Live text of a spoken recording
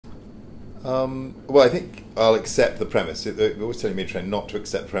Well, I think I'll accept the premise. We're always telling me not to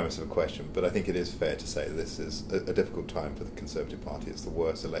accept the premise of a question, but I think it is fair to say this is a difficult time for the Conservative Party. It's the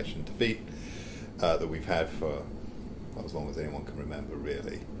worst election defeat that we've had for as long as anyone can remember,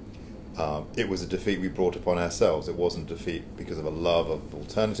 really. It was a defeat we brought upon ourselves. It wasn't a defeat because of a love of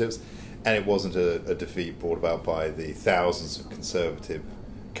alternatives, and it wasn't a defeat brought about by the thousands of Conservative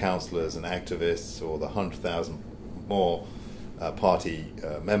councillors and activists or the 100,000 more party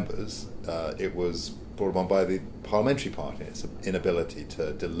members. It was brought upon by the parliamentary party. Its inability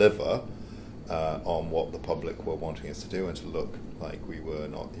to deliver on what the public were wanting us to do and to look like we were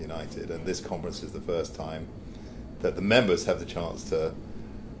not united. And this conference is the first time that the members have the chance to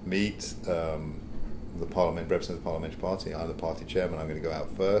meet the parliament, represent the parliamentary party. I'm the party chairman. I'm going to go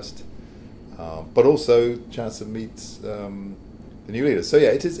out first, but also chance to meet the new leaders. So yeah,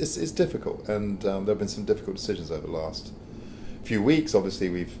 it's difficult, and there have been some difficult decisions over the last few weeks. Obviously,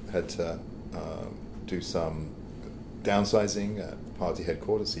 we've had to do some downsizing at party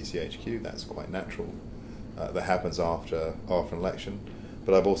headquarters, CCHQ. That's quite natural. That happens after an election.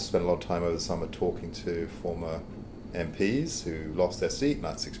 But I've also spent a lot of time over the summer talking to former MPs who lost their seat, and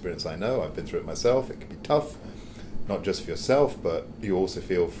that's experience I know. I've been through it myself. It can be tough, not just for yourself, but you also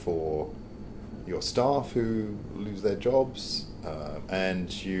feel for your staff who lose their jobs,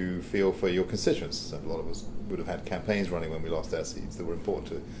 and you feel for your constituents. A lot of us would have had campaigns running when we lost our seats that were important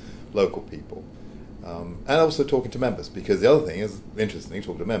to local people. And also talking to members, because the other thing is, interestingly,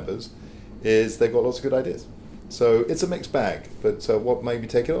 talking to members, is they've got lots of good ideas. So it's a mixed bag, but what made me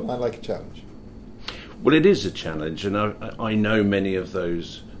take it on? I like a challenge. Well, it is a challenge, and I know many of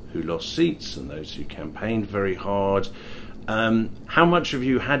those who lost seats and those who campaigned very hard. How much have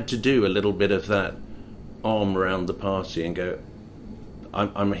you had to do a little bit of that arm around the party and go,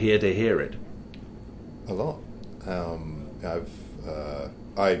 I'm here to hear it? A lot.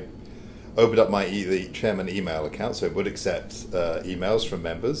 I opened up my the chairman email account, so it would accept emails from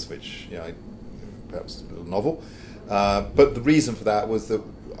members, which perhaps a little novel. But the reason for that was that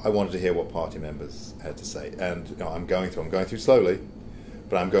I wanted to hear what party members had to say, and I'm going through slowly,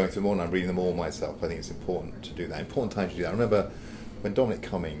 but I'm going through them all and I'm reading them all myself. I think it's important to do that. Important time to do that. I remember when Dominic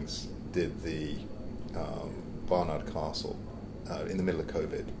Cummings did the Barnard Castle in the middle of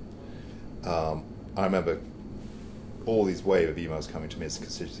COVID. I remember all these wave of emails coming to me as a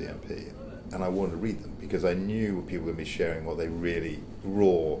constituency MP, and I wanted to read them because I knew people were going to be sharing what they really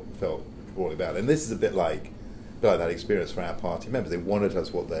felt rawly about. And this is a bit like that experience for our party members. They wanted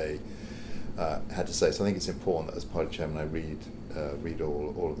us what they had to say. So I think it's important that as party chairman I read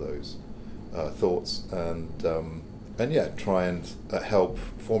all of those thoughts and try and help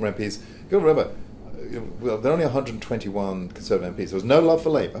former MPs. You've got to remember, there are only 121 Conservative MPs. There was no love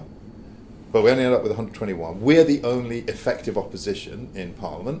for Labour, but we only ended up with 121. We're the only effective opposition in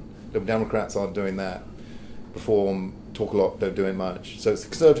Parliament. Liberal Democrats aren't doing that. Reform, talk a lot, don't do it much. So it's the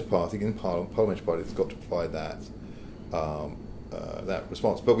Conservative Party in parliamentary party that's got to provide that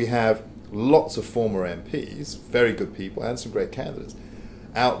response. But we have lots of former MPs, very good people, and some great candidates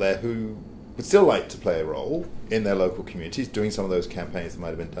out there who would still like to play a role in their local communities, doing some of those campaigns they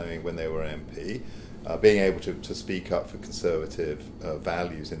might have been doing when they were MP, being able to speak up for Conservative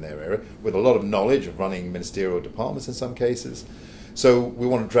values in their area, with a lot of knowledge of running ministerial departments in some cases. So we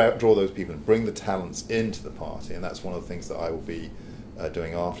want to draw those people and bring the talents into the party, and that's one of the things that I will be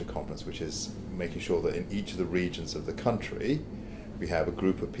doing after conference, which is making sure that in each of the regions of the country we have a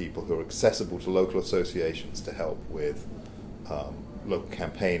group of people who are accessible to local associations to help with local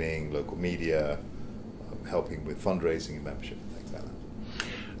campaigning, local media, helping with fundraising and membership, things like that.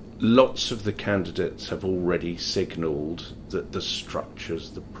 Lots of the candidates have already signalled that the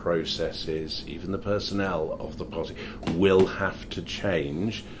structures, the processes, even the personnel of the party will have to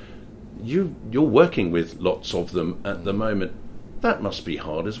change. You're working with lots of them at the moment. That must be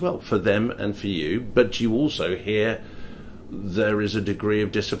hard as well for them and for you, but you also hear there is a degree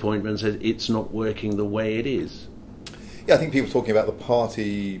of disappointment that it's not working the way it is. Yeah, I think people are talking about the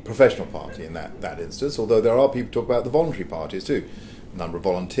party, professional party in that instance, although there are people talking about the voluntary parties too. Number of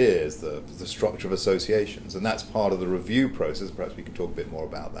volunteers, the structure of associations, and that's part of the review process. Perhaps we can talk a bit more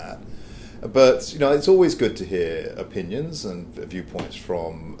about that. But it's always good to hear opinions and viewpoints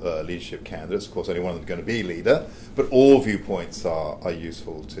from leadership candidates. Of course, only one of them is going to be leader, but all viewpoints are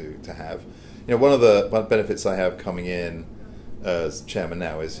useful to have. One of the benefits I have coming in as chairman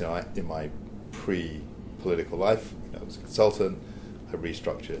now is, in my pre-political life, I was a consultant. I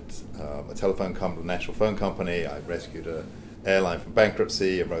restructured a telephone company, a national phone company. I rescued an airline from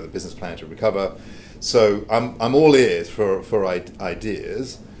bankruptcy and wrote a business plan to recover. So I'm all ears for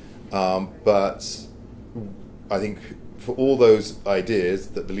ideas, but I think for all those ideas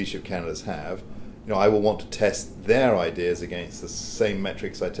that the leadership candidates have, I will want to test their ideas against the same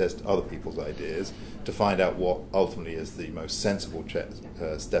metrics I test other people's ideas to find out what ultimately is the most sensible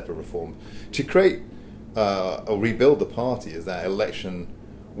step of reform to create or rebuild the party as that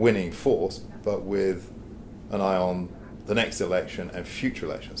election-winning force, but with an eye on the next election and future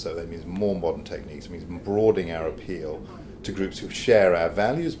elections. So that means more modern techniques. It means broadening our appeal to groups who share our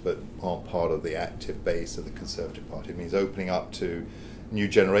values but aren't part of the active base of the Conservative Party. It means opening up to new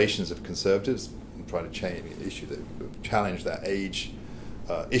generations of Conservatives and trying to challenge that age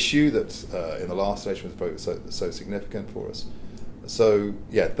issue that in the last election was so significant for us. So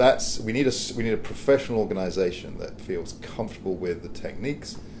yeah, we need a professional organisation that feels comfortable with the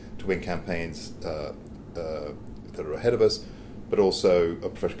techniques to win campaigns that are ahead of us, but also a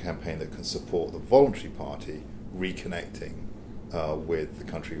professional campaign that can support the voluntary party reconnecting with the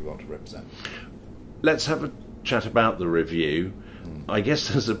country we want to represent. Let's have a chat about the review. I guess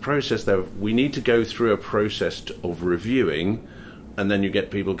there's a process there. We need to go through a process of reviewing, and then you get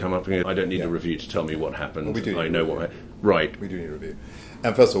people come up and go, I don't need a review to tell me what happened. Well, we do I know what. Right. We do need a review.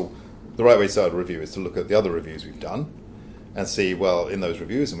 And first of all, the right way to start a review is to look at the other reviews we've done and see, well, in those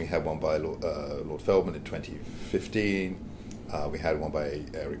reviews, and we had one by Lord Feldman in 2015, we had one by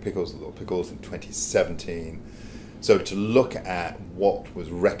Lord Pickles in 2017. So to look at what was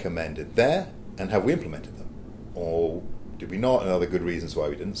recommended there and have we implemented them, or did we not, and other good reasons why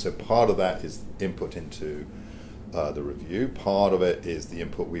we didn't. So part of that is input into the review. Part of it is the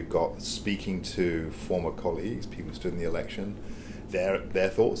input we've got speaking to former colleagues, people who stood in the election, their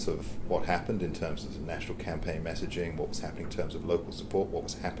thoughts of what happened in terms of national campaign messaging, what was happening in terms of local support, what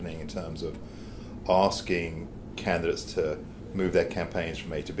was happening in terms of asking candidates to move their campaigns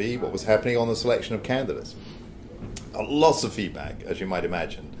from A to B, what was happening on the selection of candidates. Lots of feedback, as you might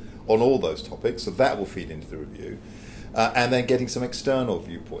imagine, on all those topics, so that will feed into the review. And then getting some external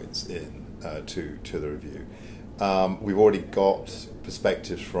viewpoints in to the review. We've already got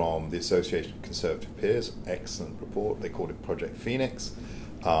perspectives from the Association of Conservative Peers, excellent report. They called it Project Phoenix.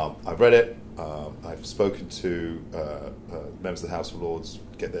 I've read it. I've spoken to members of the House of Lords,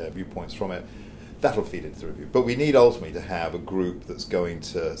 get their viewpoints from it. That'll feed into the review. But we need ultimately to have a group that's going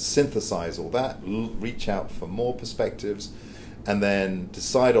to synthesize all that, reach out for more perspectives, and then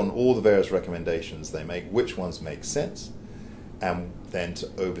decide on all the various recommendations they make, which ones make sense, and then to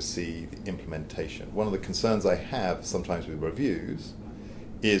oversee the implementation. One of the concerns I have sometimes with reviews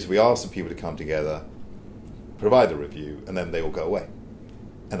is we ask some people to come together, provide the review, and then they all go away,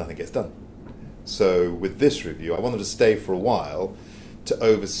 and nothing gets done. So with this review, I want them to stay for a while to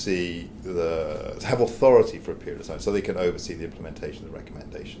oversee to have authority for a period of time, so they can oversee the implementation of the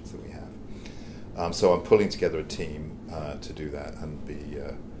recommendations that we have. So I'm pulling together a team to do that and be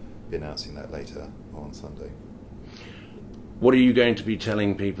announcing that later on Sunday. What are you going to be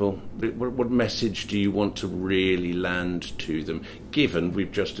telling people? What message do you want to really land to them, given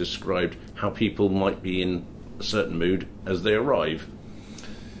we've just described how people might be in a certain mood as they arrive?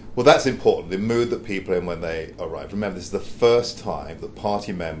 Well, that's important, the mood that people are in when they arrive. Remember, this is the first time that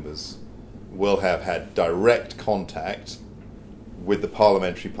party members will have had direct contact with the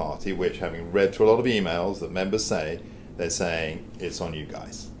parliamentary party, which, having read through a lot of emails that members say, they're saying, it's on you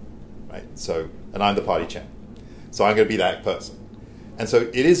guys, right? So, and I'm the party chair. So I'm going to be that person. And so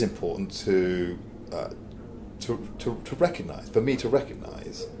it is important to recognise, for me to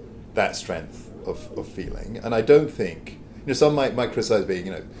recognise that strength of feeling. And I don't think, some might criticise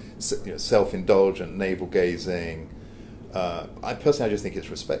being, self-indulgent, navel-gazing. I just think it's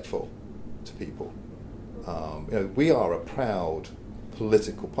respectful to people. We are a proud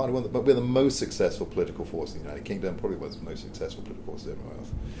political party, but we're the most successful political force in the United Kingdom, probably one of the most successful political forces everywhere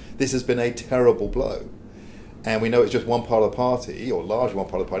else. This has been a terrible blow. And we know it's just one part of the party, or largely one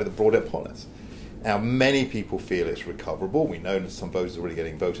part of the party, that brought it upon us. Now, many people feel it's recoverable. We know that some voters are already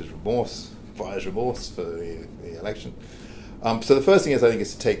getting voters' remorse, buyer's remorse for the election. So the first thing is, I think,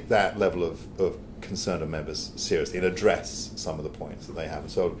 is to take that level of concern of members seriously and address some of the points that they have. And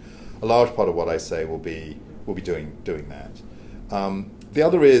so a large part of what I say will be doing that. The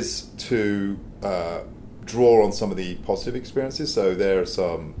other is to draw on some of the positive experiences. So there are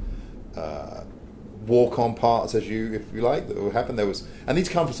some walk-on parts, if you like, that will happen. And these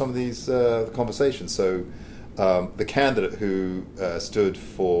come from some of these conversations. So the candidate who stood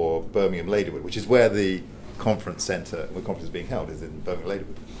for Birmingham Ladywood, which is where the conference centre, where the conference is being held, is in Birmingham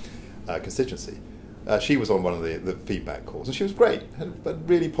Ladywood constituency. She was on one of the feedback calls, and she was great, had a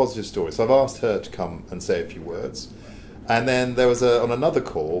really positive story. So I've asked her to come and say a few words. And then there was on another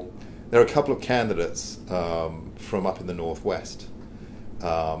call, there are a couple of candidates from up in the northwest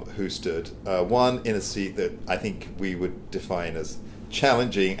who stood, one in a seat that I think we would define as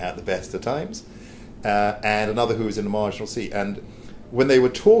challenging at the best of times, and another who was in a marginal seat. And when they were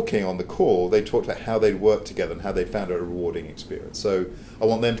talking on the call, they talked about how they worked together and how they found it a rewarding experience. So I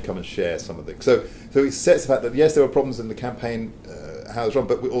want them to come and share some of it. So it sets the fact that, yes, there were problems in the campaign, how it was run,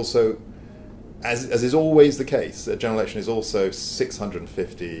 but we also, as is always the case, a general election is also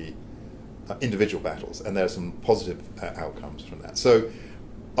 650 individual battles, and there are some positive outcomes from that. So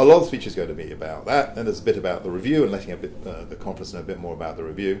a lot of the speech is going to be about that, and there's a bit about the review and letting the conference know a bit more about the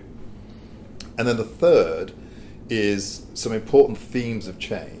review. And then the third is some important themes of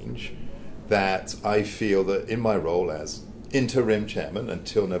change that I feel that in my role as interim chairman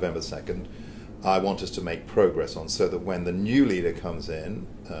until November 2nd, I want us to make progress on, so that when the new leader comes in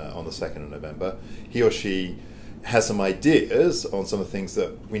on the 2nd of November, he or she has some ideas on some of the things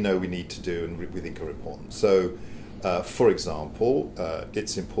that we know we need to do and we think are important. So, for example,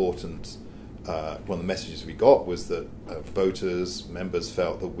 it's important, one of the messages we got was that voters, members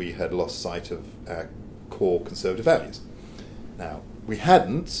felt that we had lost sight of our core Conservative values. Now, we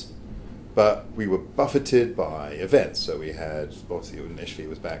hadn't, but we were buffeted by events. So we had, obviously initially it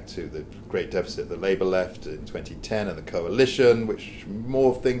was back to the great deficit that Labour left in 2010 and the coalition, which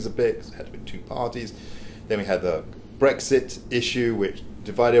morphed things a bit because it had to be two parties. Then we had the Brexit issue, which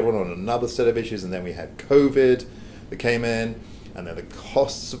divided everyone on another set of issues, and then we had COVID that came in, and then the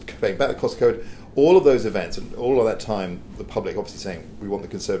costs of paying back the cost of COVID. All of those events and all of that time, the public obviously saying we want the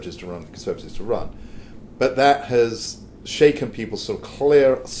Conservatives to run, the Conservatives to run. But that has shaken people's sort of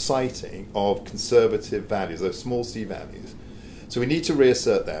clear sighting of Conservative values, those small c values. So we need to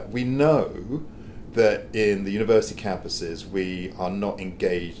reassert that. We know that in the university campuses we are not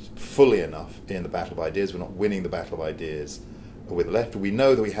engaged fully enough in the battle of ideas. We're not winning the battle of ideas with the left. We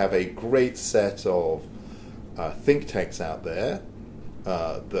know that we have a great set of think tanks out there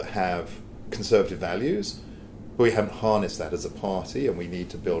that have Conservative values, but we haven't harnessed that as a party, and we need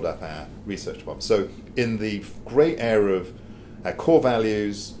to build up our research department. So in the great area of our core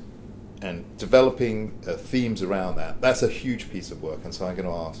values and developing themes around that, that's a huge piece of work. And so I'm going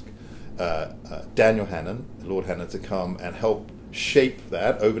to ask Daniel Hannan, Lord Hannan, to come and help shape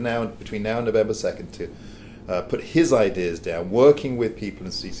that between now and November 2nd, to put his ideas down, working with people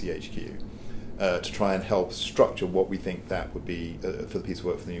in CCHQ to try and help structure what we think that would be for the piece of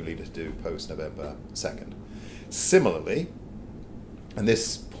work for the new leader to do post-November 2nd. Similarly, and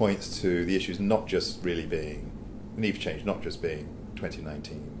this points to the issues not just really being, need for change, not just being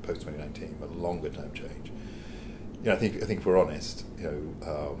 2019, post-2019, but longer-term change. You know, I think if we're honest,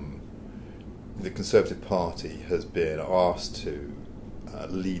 the Conservative Party has been asked to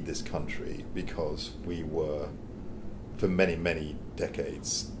lead this country because we were, for many, many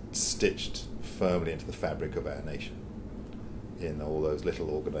decades, stitched firmly into the fabric of our nation in all those little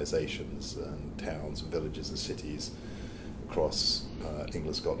organisations and towns and villages and cities across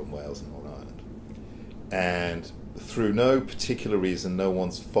England, Scotland, Wales and Northern Ireland. And through no particular reason, no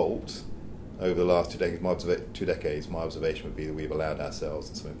one's fault, over the last 2 decades, my observation would be that we've allowed ourselves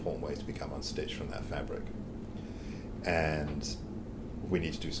in some important ways to become unstitched from that fabric. And we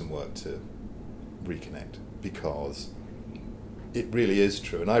need to do some work to reconnect, because it really is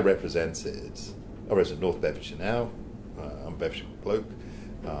true. And I represent North Bedfordshire now. I'm a Bedfordshire bloke,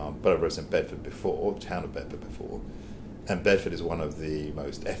 but I represent Bedford before, the town of Bedford before. And Bedford is one of the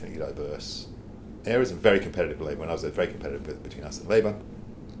most ethnically diverse areas and very competitive with Labour. When I was there, very competitive between us and Labour.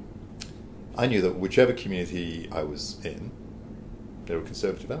 I knew that whichever community I was in, there were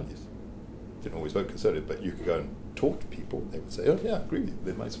Conservative values. Didn't always vote Conservative, but you could go and talk to people. They would say, oh yeah, I agree with you,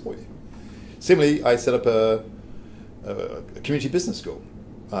 they might support you. Similarly, I set up a community business school.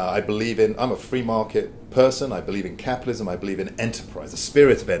 I'm a free market person, I believe in capitalism, I believe in enterprise, the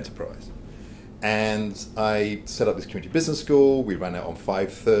spirit of enterprise. And I set up this community business school. We ran it on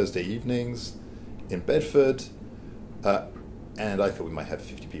 5 Thursday evenings in Bedford. And I thought we might have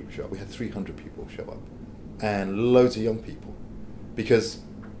 50 people show up. We had 300 people show up. And loads of young people. Because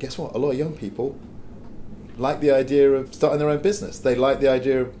guess what? A lot of young people like the idea of starting their own business. They like the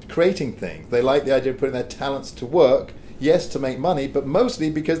idea of creating things. They like the idea of putting their talents to work, yes, to make money, but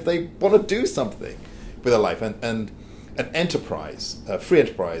mostly because they want to do something with their life. And an enterprise,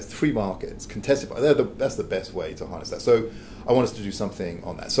 free markets, contested, that's the best way to harness that. So I want us to do something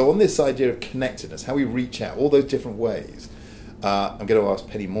on that. So on this idea of connectedness, how we reach out, all those different ways, I'm going to ask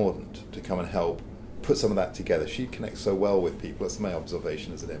Penny Mordaunt to come and help put some of that together. She connects so well with people. That's my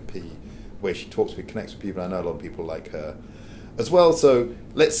observation as an MP, where she talks with, connects with people. I know a lot of people like her as well. So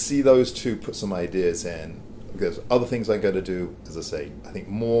let's see those two put some ideas in. There's other things I'm going to do, as I say, I think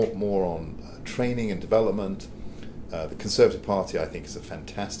more on training and development, The Conservative Party, I think, is a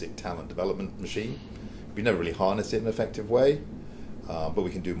fantastic talent development machine. We never really harnessed it in an effective way, but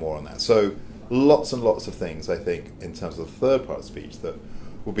we can do more on that. So lots and lots of things, I think, in terms of the third part of speech that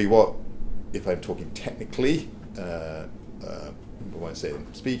will be what, if I'm talking technically, I won't say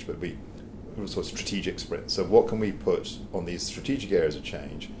in speech, but we sort of strategic sprints. So what can we put on these strategic areas of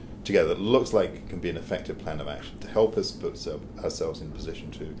change together that looks like it can be an effective plan of action to help us put ourselves in a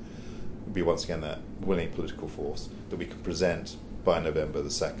position to be once again that willing political force that we can present by November the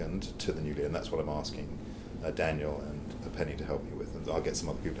 2nd to the new leader. And that's what I'm asking Daniel and Penny to help me with. And I'll get some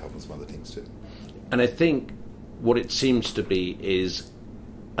other people to help with some other things too. And I think what it seems to be is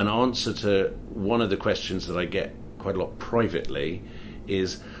an answer to one of the questions that I get quite a lot privately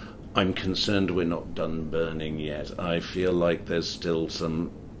is, I'm concerned we're not done burning yet. I feel like there's still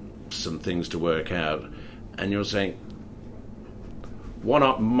some things to work out. And you're saying,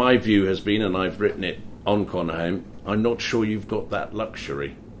 my view has been, and I've written it on ConHome, I'm not sure you've got that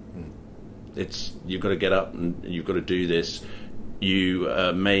luxury. You've got to get up and you've got to do this.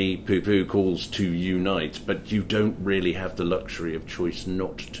 You may poo-poo calls to unite, but you don't really have the luxury of choice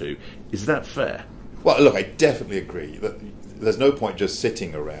not to. Is that fair? Well, look, I definitely agree that there's no point just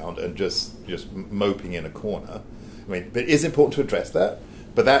sitting around and just moping in a corner. I mean, it is important to address that,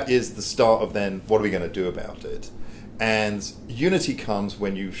 but that is the start of then what are we going to do about it? And unity comes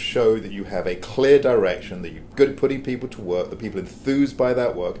when you show that you have a clear direction, that you're good at putting people to work, that people are enthused by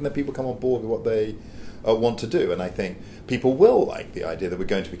that work, and that people come on board with what they want to do. And I think people will like the idea that we're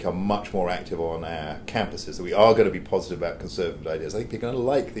going to become much more active on our campuses, that we are going to be positive about conservative ideas. I think people are going to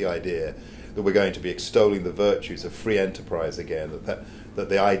like the idea that we're going to be extolling the virtues of free enterprise again, that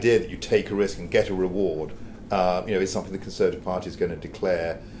the idea that you take a risk and get a reward is something the Conservative Party is going to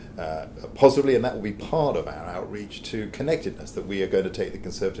declare positively, and that will be part of our outreach to connectedness, that we are going to take the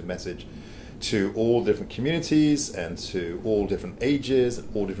Conservative message to all different communities and to all different ages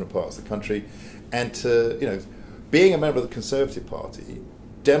and all different parts of the country. And to, being a member of the Conservative Party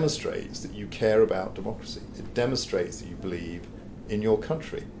demonstrates that you care about democracy. It demonstrates that you believe in your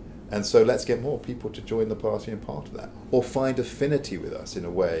country. And so let's get more people to join the party and part of that, or find affinity with us in a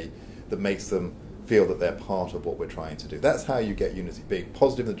way that makes them feel that they're part of what we're trying to do. That's how you get unity, being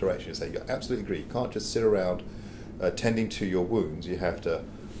positive in the direction. You say, you absolutely agree, you can't just sit around tending to your wounds. You have to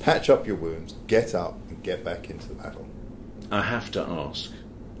patch up your wounds, get up and get back into the battle. I have to ask,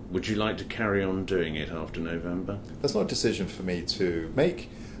 would you like to carry on doing it after November? That's not a decision for me to make.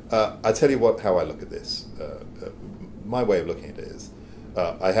 I tell you how I look at this. My way of looking at it is,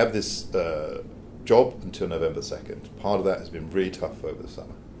 I have this job until November 2nd. Part of that has been really tough over the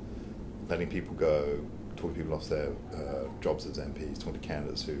summer. Letting people go, talking to people who lost their jobs as MPs, talking to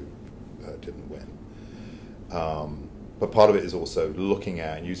candidates who didn't win. But part of it is also looking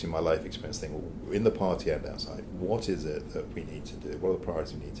at and using my life experience, thinking, well, in the party and outside, what is it that we need to do? What are the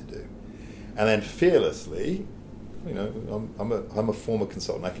priorities we need to do? And then fearlessly, I'm a former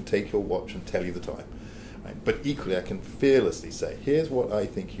consultant. I can take your watch and tell you the time. Right? But equally, I can fearlessly say, here's what I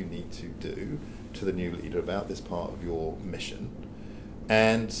think you need to do to the new leader about this part of your mission.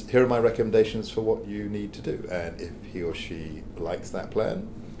 And here are my recommendations for what you need to do. And if he or she likes that plan,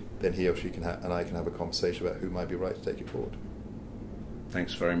 then he or she and I can have a conversation about who might be right to take it forward.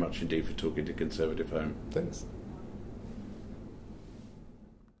 Thanks very much indeed for talking to ConservativeHome. Thanks.